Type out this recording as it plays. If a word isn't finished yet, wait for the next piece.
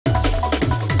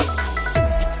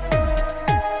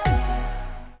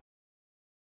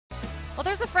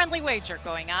friendly wager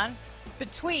going on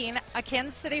between a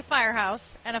Kansas City firehouse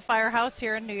and a firehouse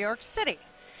here in New York City.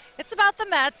 It's about the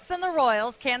Mets and the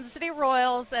Royals, Kansas City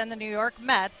Royals and the New York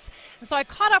Mets. And so I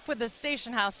caught up with the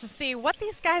station house to see what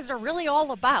these guys are really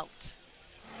all about.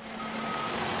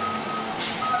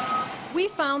 We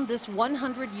found this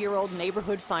 100-year-old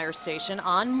neighborhood fire station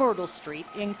on Myrtle Street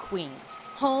in Queens,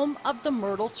 home of the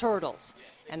Myrtle Turtles.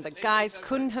 And the guys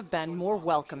couldn't have been more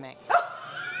welcoming.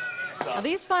 Now,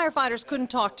 these firefighters couldn't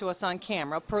talk to us on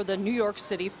camera per the New York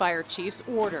City Fire Chief's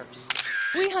orders.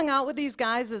 We hung out with these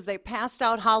guys as they passed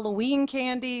out Halloween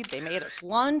candy, they made us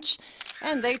lunch,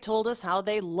 and they told us how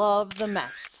they love the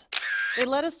Mets. They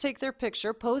let us take their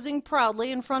picture posing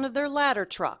proudly in front of their ladder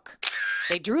truck.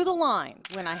 They drew the line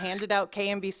when I handed out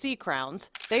KMBC crowns.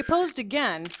 They posed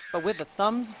again, but with the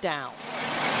thumbs down.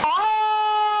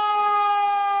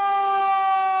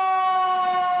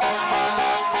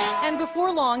 And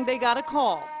before long, they got a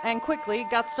call and quickly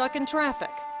got stuck in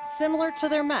traffic, similar to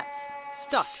their Mets,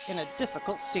 stuck in a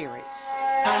difficult series.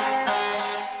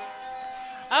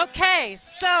 Okay,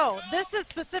 so this is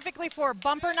specifically for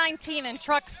Bumper 19 and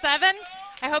Truck 7.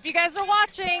 I hope you guys are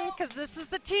watching, because this is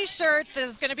the t-shirt that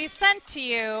is going to be sent to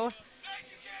you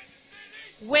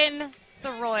when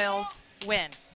the Royals win.